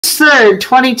3rd,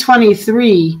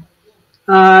 2023,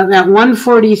 at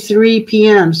 1:43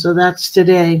 p.m., so that's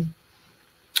today,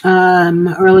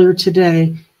 earlier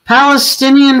today.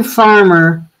 Palestinian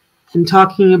Farmer, and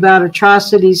talking about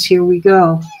atrocities, here we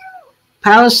go.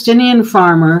 Palestinian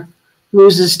farmer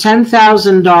loses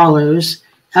 $10,000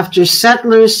 after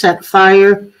settlers set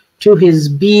fire to his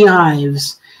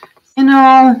beehives. You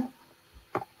know,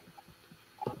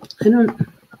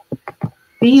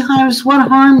 beehives, what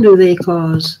harm do they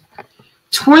cause?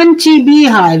 20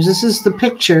 beehives, this is the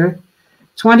picture.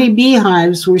 20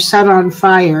 beehives were set on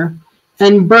fire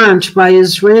and burnt by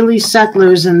Israeli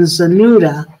settlers in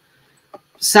Zanuda,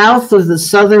 south of the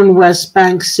southern West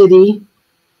Bank city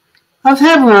of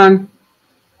Hebron.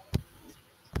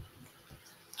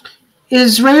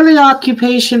 Israeli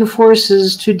occupation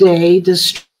forces today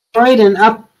destroyed and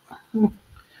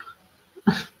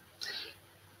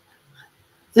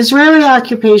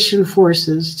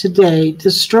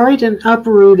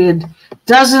uprooted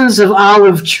dozens of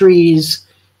olive trees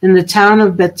in the town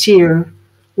of Betir,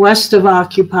 west of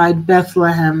occupied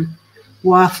Bethlehem,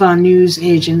 Wafa news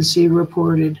agency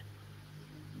reported.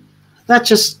 That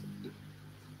just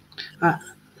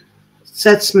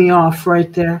sets me off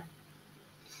right there.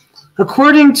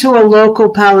 According to a local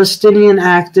Palestinian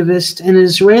activist, an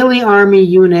Israeli army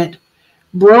unit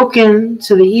broke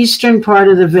into the eastern part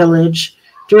of the village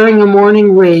during a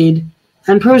morning raid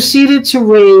and proceeded to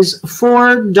raze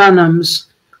 4 dunams,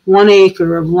 1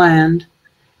 acre of land,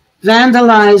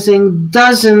 vandalizing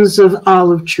dozens of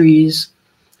olive trees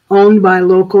owned by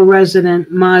local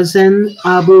resident Mazen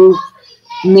Abu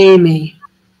Naimi.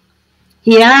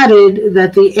 He added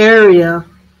that the area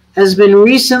has been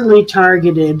recently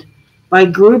targeted by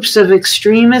groups of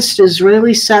extremist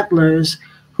Israeli settlers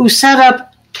who set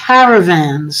up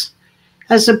caravans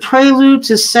as a prelude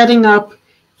to setting up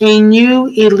a new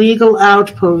illegal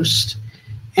outpost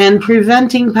and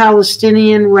preventing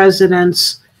Palestinian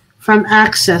residents from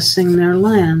accessing their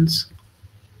lands.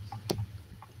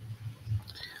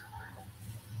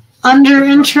 Under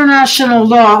international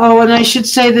law, oh, and I should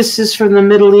say this is from the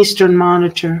Middle Eastern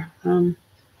Monitor.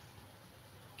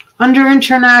 Under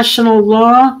international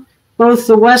law, both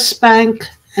the West Bank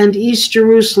and East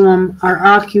Jerusalem are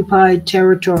occupied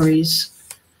territories.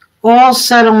 All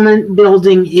settlement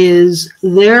building is,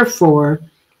 therefore,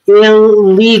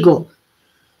 illegal.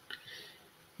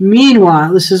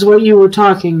 Meanwhile, this is what you were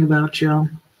talking about, Joe.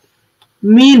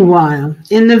 Meanwhile,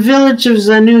 in the village of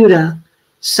Zanuda,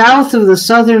 south of the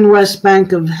southern West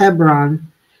Bank of Hebron,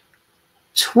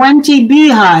 20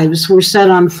 beehives were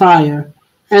set on fire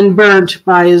and burnt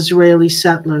by Israeli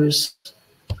settlers.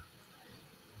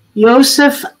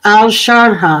 Yosef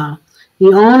al-Sharha,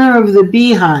 the owner of the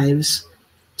beehives,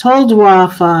 told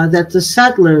Wafa that the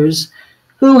settlers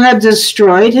who had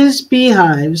destroyed his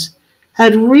beehives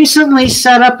had recently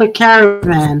set up a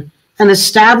caravan and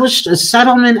established a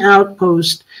settlement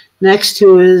outpost next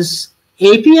to his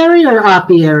apiary or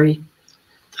apiary?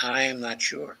 I am not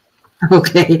sure.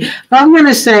 Okay, I'm going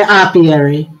to say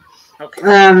apiary.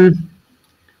 Okay.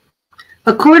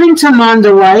 According to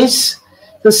Mondaweiss,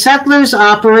 the settlers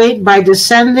operate by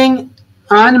descending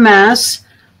en masse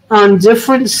on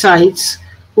different sites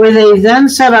where they then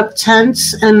set up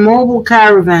tents and mobile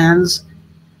caravans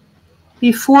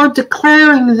before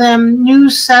declaring them new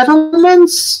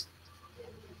settlements.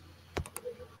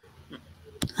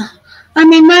 I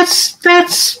mean, that's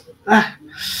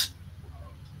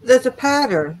there's a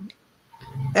pattern,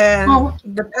 and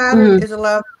the pattern is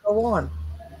allowed to go on.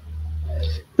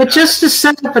 But just to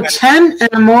set up a tent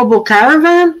and a mobile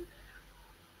caravan,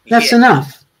 that's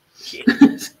enough.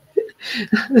 Yeah.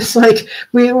 It's like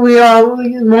we all,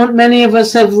 many of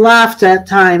us have laughed at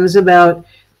times about,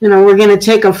 we're going to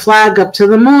take a flag up to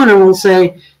the moon and we'll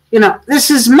say, this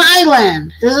is my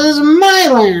land. This is my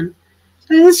land.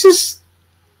 And this is,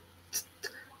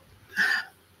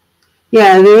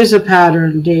 yeah, there is a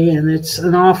pattern, Dee, and it's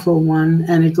an awful one,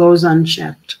 and it goes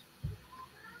unchecked.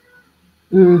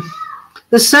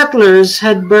 The settlers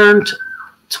had burnt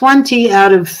 20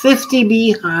 out of 50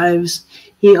 beehives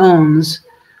he owns,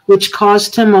 which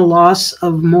cost him a loss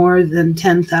of more than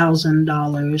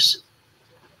 $10,000.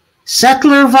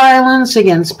 Settler violence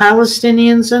against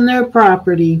Palestinians and their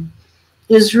property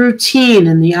is routine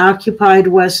in the occupied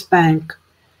West Bank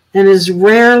and is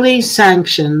rarely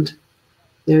sanctioned,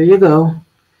 there you go,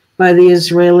 by the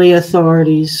Israeli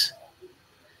authorities.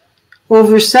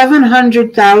 Over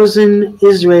 700,000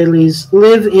 Israelis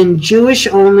live in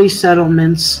Jewish-only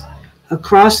settlements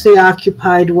across the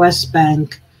occupied West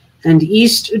Bank and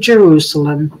East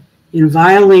Jerusalem in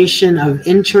violation of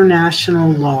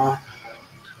international law.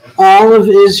 All of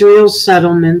Israel's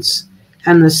settlements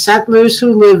and the settlers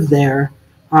who live there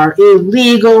are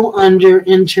illegal under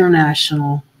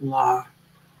international law.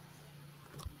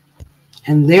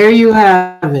 And there you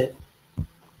have it.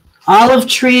 Olive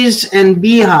trees and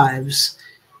beehives.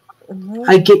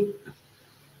 I get,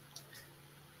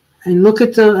 and look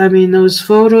at those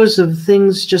photos of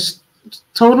things just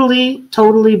totally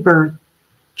burnt,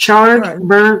 charred,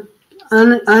 burnt,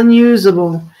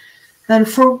 unusable. And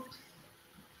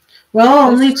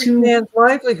only this is to man's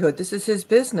livelihood. This is his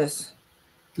business.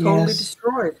 Totally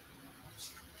destroyed.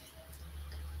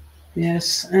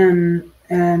 Yes, and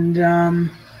and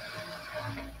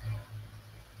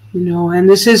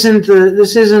this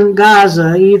isn't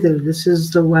Gaza either. This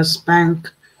is the West Bank.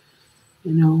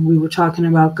 We were talking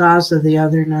about Gaza the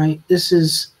other night. This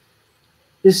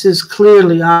is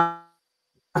clearly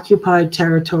occupied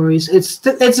territories. It's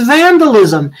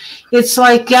vandalism. It's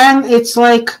like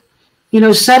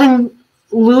setting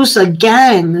loose a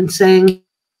gang and saying,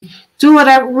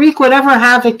 wreak whatever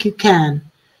havoc you can,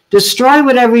 destroy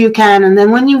whatever you can, and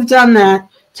then when you've done that,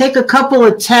 take a couple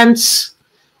of tents,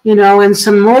 and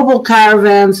some mobile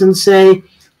caravans and say,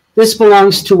 this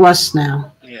belongs to us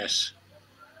now. Yes.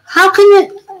 How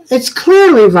can it's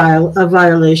clearly a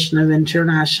violation of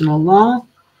international law,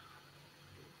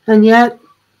 and yet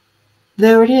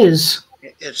there it is.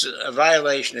 It's a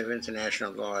violation of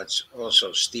international law. It's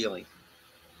also stealing.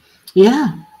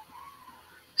 Yeah.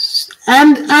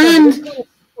 And what kind of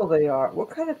people they are. What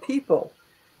kind of people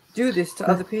do this to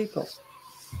other people?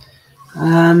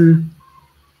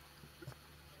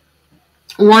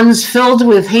 One's filled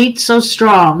with hate so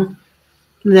strong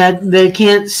that they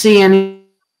can't see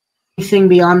anything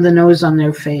beyond the nose on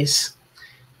their face.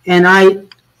 And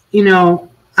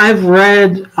I've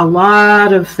read a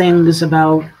lot of things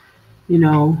about,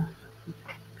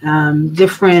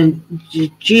 different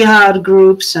jihad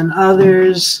groups and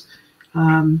others,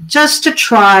 just to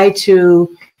try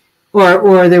to,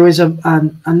 or there was a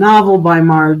novel by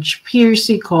Marge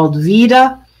Piercy called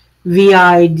Vida,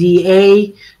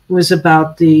 Vida, was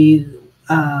about the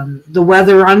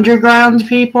Weather Underground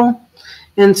people.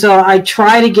 And so I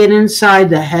try to get inside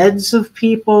the heads of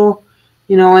people,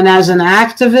 and as an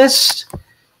activist,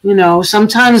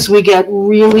 sometimes we get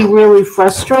really, really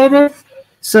frustrated.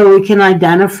 So we can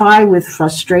identify with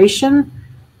frustration,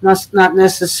 not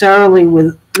necessarily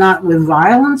not with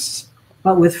violence,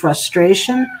 but with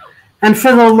frustration. And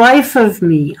for the life of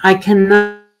me, I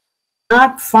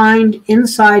cannot find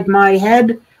inside my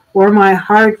head or my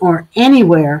heart or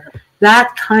anywhere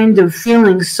that kind of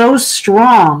feeling so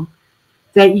strong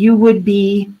that you would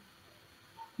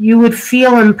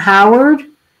feel empowered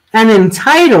and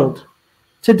entitled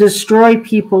to destroy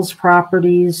people's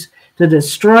properties, to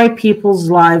destroy people's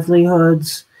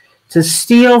livelihoods, to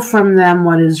steal from them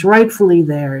what is rightfully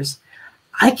theirs.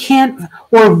 I can't,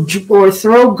 or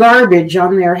throw garbage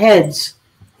on their heads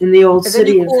in the old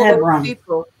city of Hebron.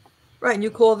 Right, and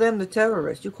you call them the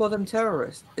terrorists. You call them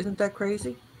terrorists. Isn't that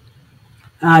crazy?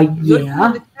 Yeah.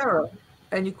 The terror,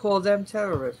 and you call them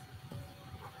terrorists.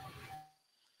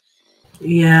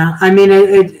 Yeah, I mean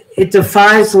it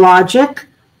defies logic.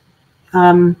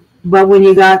 But when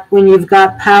you've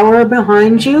got power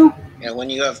behind you. Yeah,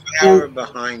 when you have power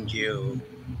behind you,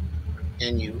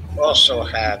 and you also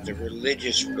have the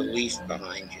religious belief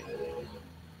behind you.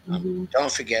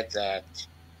 Don't forget that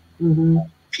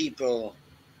people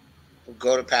who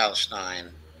go to Palestine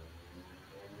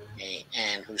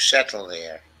and who settle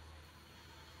there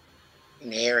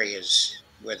in areas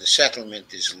where the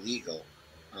settlement is legal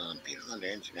under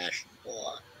international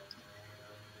law,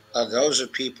 those are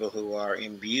people who are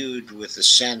imbued with a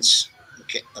sense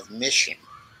of mission.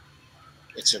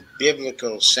 It's a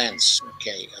biblical sense,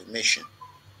 of mission.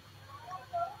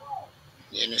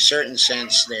 In a certain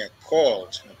sense, they're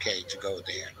called, to go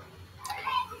there.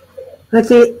 But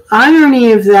the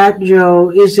irony of that,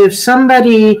 Joe, is if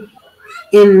somebody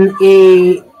in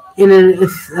a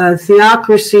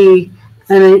theocracy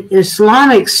and an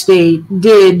Islamic state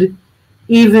did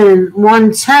even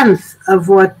 1/10 of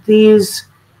what these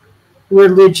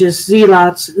religious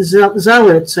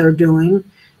zealots are doing,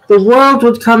 the world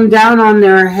would come down on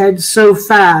their heads so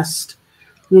fast.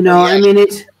 Yes. I mean,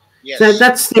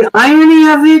 that's the irony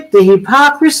of it, the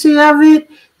hypocrisy of it,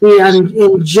 the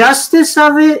injustice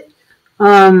of it.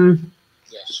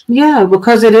 Yes. Yeah,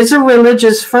 because it is a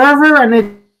religious fervor and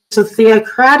it's a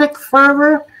theocratic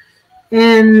fervor,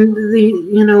 and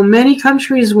many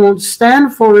countries won't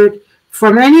stand for it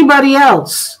from anybody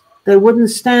else. They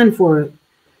wouldn't stand for it.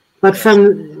 But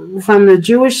from the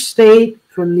Jewish state,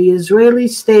 from the Israeli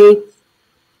state.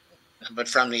 But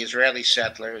from the Israeli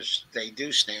settlers, they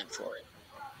do stand for it.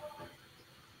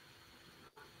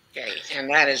 Okay, and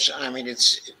that is, I mean,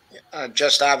 it's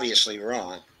just obviously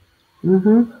wrong.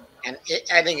 Mm-hmm. And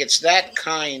I think it's that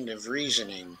kind of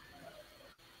reasoning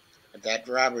that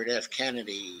Robert F.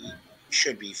 Kennedy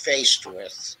should be faced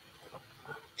with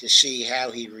to see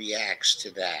how he reacts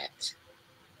to that.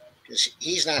 Because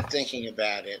he's not thinking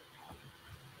about it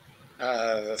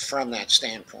from that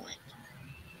standpoint.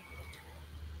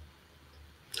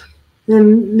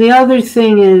 And the other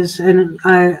thing is, and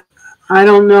I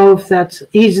don't know if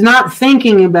he's not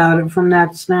thinking about it from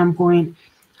that standpoint.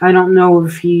 I don't know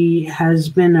if he has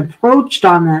been approached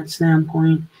on that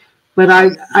standpoint, but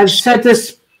I've said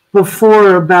this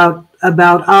before about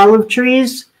olive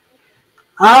trees.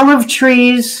 Olive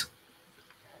trees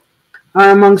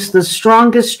are amongst the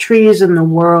strongest trees in the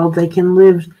world. They can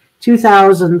live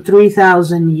 2,000,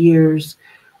 3,000 years.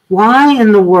 Why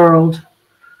in the world?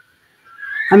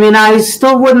 I mean, I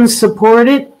still wouldn't support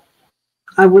it.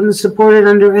 I wouldn't support it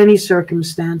under any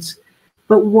circumstance.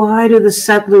 But why do the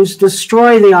settlers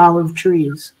destroy the olive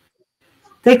trees?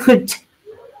 They could.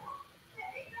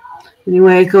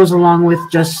 Anyway, it goes along with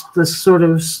just the sort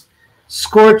of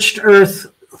scorched earth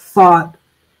thought.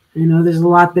 You know, there's a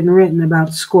lot been written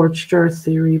about scorched earth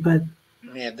theory, but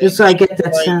Yeah, they just so I get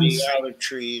that sense. The olive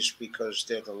trees because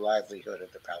they're the livelihood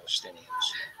of the Palestinians.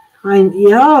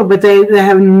 Yeah, but they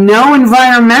have no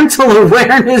environmental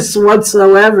awareness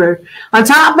whatsoever, on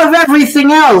top of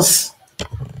everything else.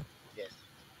 Yes.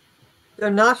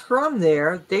 They're not from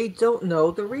there. They don't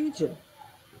know the region.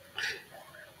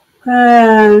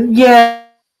 Yeah,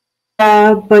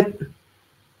 but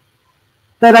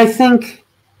I think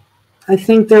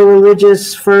their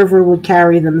religious fervor would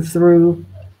carry them through,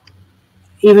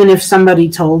 even if somebody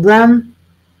told them.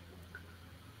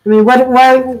 I mean,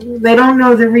 why they don't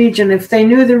know the region? If they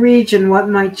knew the region, what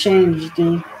might change,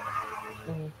 Dee?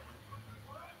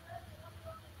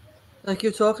 Like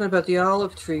you're talking about the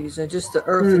olive trees and just the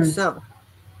earth itself.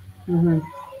 Mm-hmm.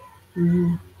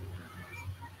 Mm-hmm.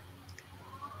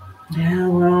 Yeah,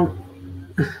 well,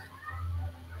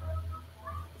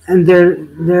 and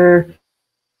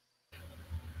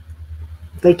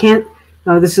they can't.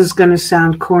 Oh, this is going to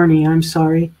sound corny. I'm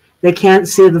sorry. They can't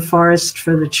see the forest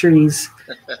for the trees.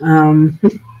 And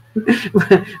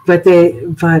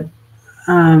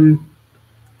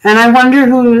I wonder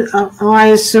who. I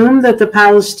assume that the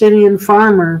Palestinian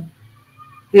farmer,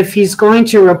 if he's going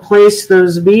to replace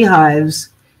those beehives,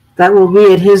 that will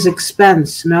be at his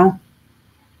expense. No.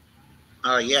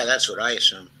 Yeah, that's what I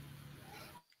assume.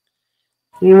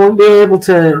 You won't be able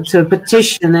to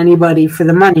petition anybody for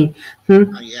the money.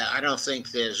 Yeah, I don't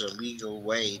think there's a legal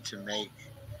way to make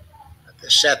the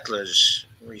settlers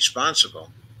responsible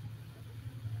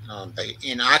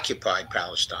in occupied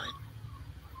Palestine.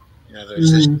 You know,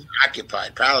 there's this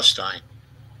occupied Palestine.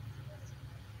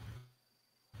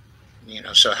 You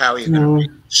know, so how are you going to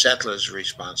make settlers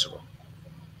responsible?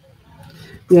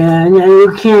 Yeah, and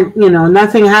you can't. You know,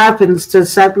 nothing happens to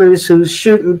settlers who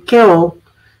shoot and kill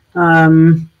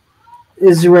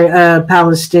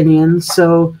Palestinians.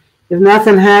 So if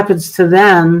nothing happens to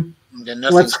them, then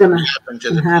what's going to happen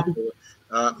to the people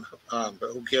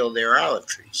who kill their olive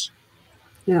trees?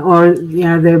 Yeah, or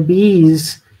their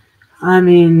bees. I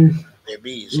mean, their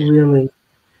bees, really,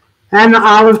 and the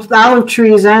olive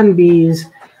trees and bees.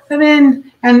 I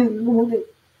mean, and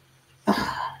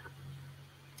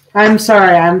I'm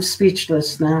sorry, I'm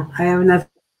speechless now. I have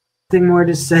nothing more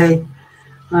to say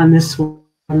on this one.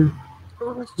 Well,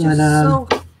 it's just so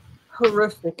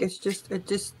horrific. It's just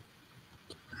the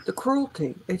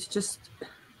cruelty. It's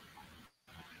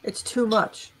too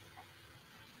much,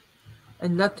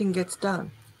 and nothing gets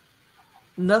done.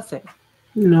 Nothing.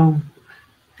 No,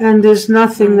 and there's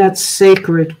nothing that's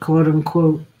sacred, quote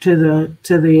unquote, to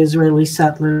the Israeli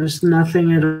settlers.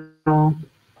 Nothing at all.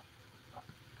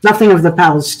 Nothing of the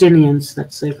Palestinians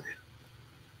that's sacred.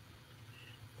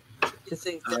 To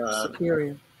think that's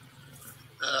superior.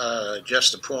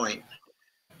 Just a point.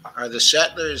 Are the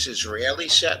settlers Israeli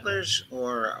settlers,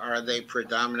 or are they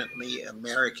predominantly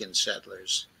American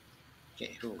settlers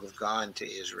who have gone to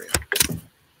Israel?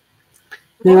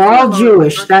 They're all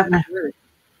Jewish. Most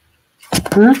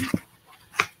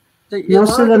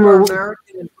of them are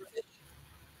American and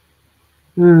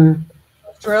British.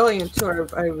 Australian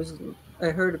too. I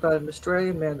heard about an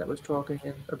Australian man that was talking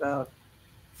about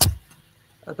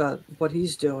what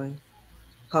he's doing.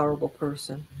 Horrible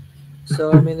person.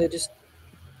 So I mean, they're just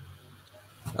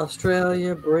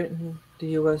Australia, Britain, the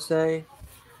USA.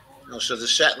 Oh, so the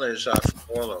settlers are from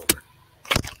all over.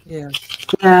 Yeah.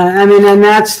 Yeah, I mean, and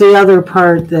that's the other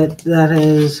part that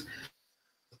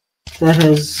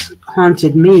has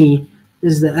haunted me.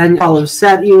 is that, and all of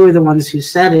said, you were the ones who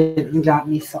said it and got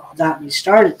me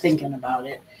started thinking about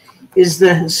it, is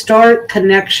the historic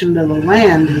connection to the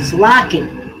land is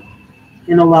lacking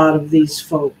in a lot of these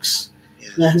folks.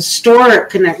 Yes. The historic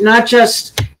connect, not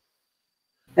just,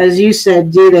 as you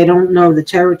said, they don't know the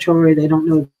territory, they don't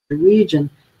know the region.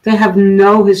 They have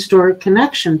no historic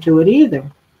connection to it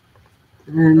either.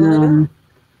 And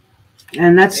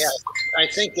that's... Yeah, I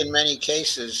think in many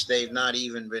cases they've not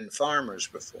even been farmers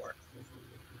before.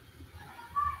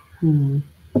 And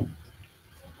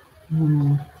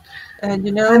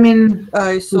I mean,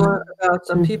 I saw about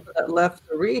some people that left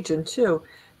the region too.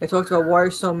 They talked about why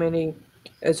are so many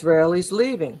Israelis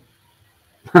leaving.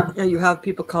 You have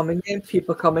people coming in,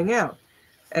 people coming out,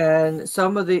 and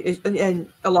some of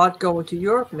and a lot going to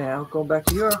Europe now, going back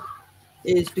to Europe,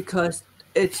 is because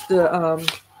it's the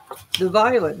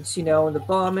violence, and the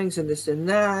bombings and this and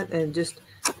that, and just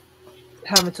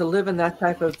having to live in that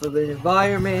type of an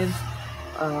environment.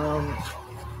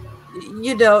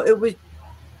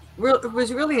 It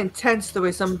was really intense the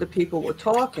way some of the people were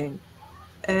talking,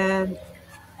 and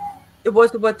it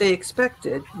wasn't what they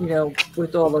expected,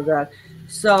 with all of that.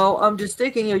 So I'm just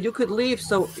thinking, you could leave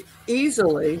so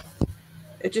easily.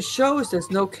 It just shows there's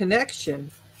no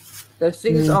connection, that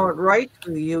things aren't right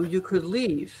for you. You could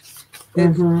leave.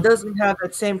 It doesn't have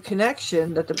that same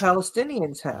connection that the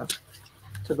Palestinians have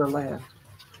to the land.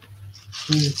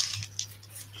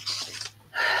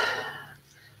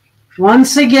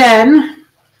 Once again,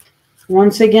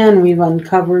 we've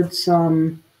uncovered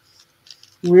some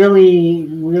really,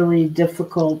 really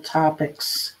difficult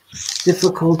topics,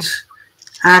 difficult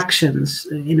actions,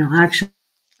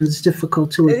 actions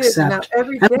difficult to accept. Now,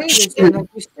 every day is, and like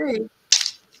you see,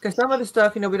 because some of the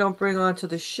stuff, we don't bring onto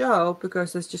the show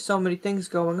because there's just so many things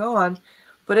going on,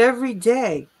 but every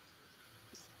day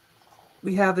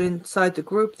we have it inside the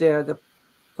group there, the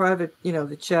private,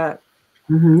 the chat.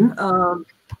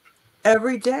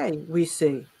 Every day we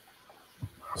see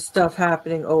stuff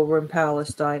happening over in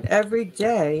Palestine. Every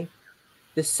day,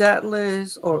 the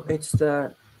settlers, or it's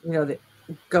the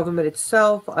government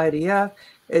itself, IDF,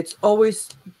 it's always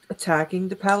attacking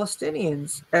the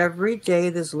Palestinians. Every day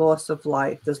there's loss of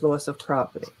life, there's loss of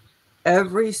property.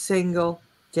 Every single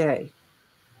day.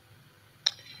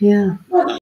 Yeah.